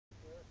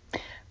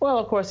Well,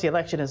 of course, the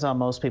election is on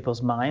most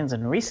people's minds,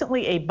 and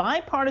recently a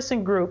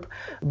bipartisan group,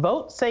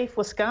 Vote Safe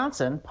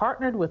Wisconsin,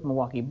 partnered with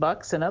Milwaukee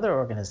Bucks and other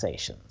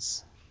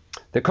organizations.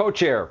 The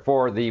co-chair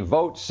for the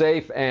Vote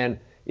Safe and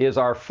is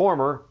our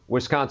former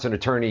Wisconsin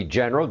Attorney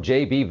General,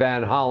 J.B.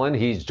 Van Hollen.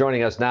 He's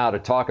joining us now to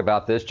talk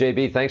about this.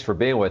 J.B., thanks for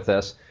being with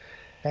us.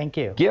 Thank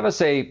you. Give us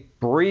a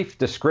brief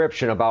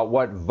description about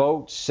what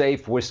Vote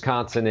Safe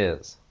Wisconsin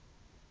is.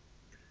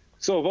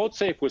 So Vote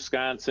Safe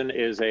Wisconsin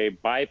is a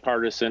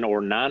bipartisan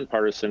or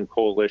nonpartisan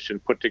coalition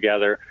put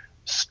together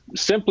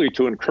simply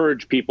to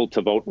encourage people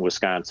to vote in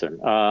Wisconsin.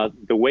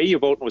 The way you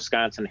vote in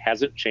Wisconsin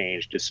hasn't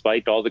changed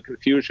despite all the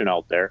confusion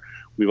out there.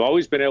 We've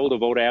always been able to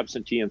vote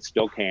absentee and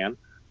still can.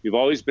 We've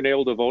always been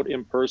able to vote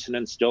in person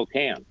and still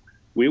can.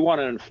 We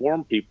want to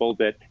inform people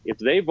that if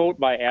they vote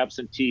by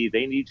absentee,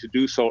 they need to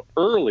do so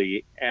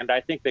early, and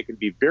I think they can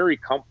be very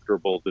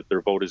comfortable that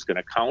their vote is going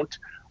to count,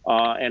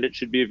 and it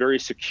should be a very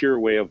secure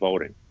way of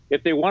voting.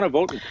 If they want to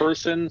vote in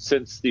person,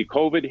 since the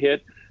COVID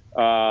hit,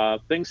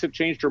 things have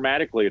changed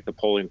dramatically at the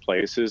polling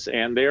places,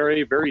 and they're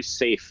a very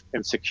safe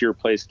and secure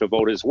place to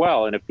vote as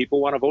well. And if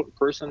people want to vote in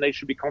person, they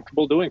should be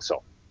comfortable doing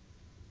so.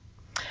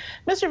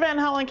 Mr. Van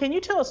Hollen, can you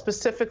tell us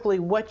specifically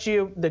what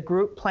the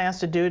group plans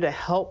to do to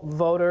help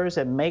voters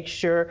and make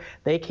sure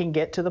they can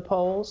get to the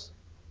polls?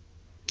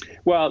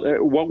 Well,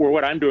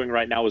 what I'm doing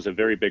right now is a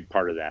very big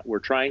part of that. We're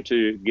trying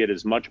to get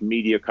as much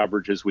media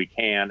coverage as we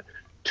can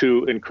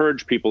to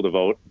encourage people to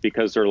vote,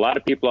 because there are a lot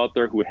of people out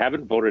there who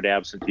haven't voted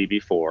absentee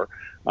before.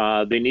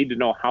 They need to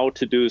know how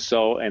to do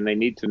so, and they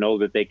need to know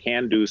that they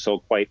can do so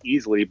quite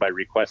easily by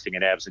requesting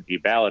an absentee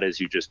ballot, as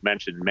you just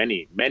mentioned,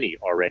 many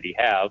already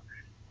have,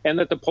 and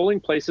that the polling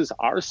places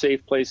are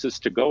safe places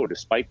to go,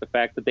 despite the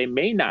fact that they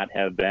may not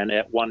have been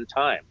at one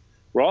time.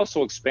 We're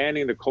also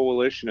expanding the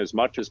coalition as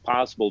much as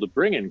possible to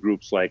bring in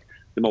groups like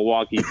the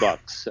Milwaukee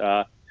Bucks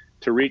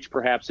to reach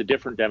perhaps a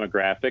different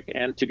demographic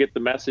and to get the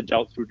message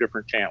out through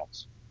different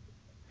channels.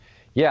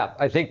 Yeah,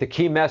 I think the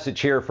key message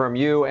here from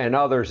you and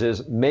others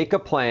is make a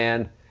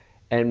plan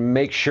and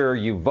make sure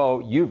you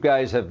vote. You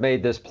guys have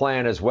made this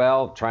plan as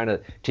well, trying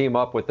to team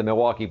up with the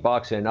Milwaukee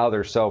Bucks and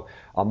others. So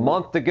a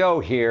month to go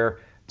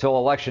here till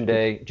Election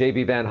Day.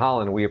 J.B. Van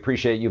Hollen, we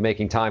appreciate you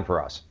making time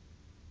for us.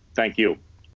 Thank you.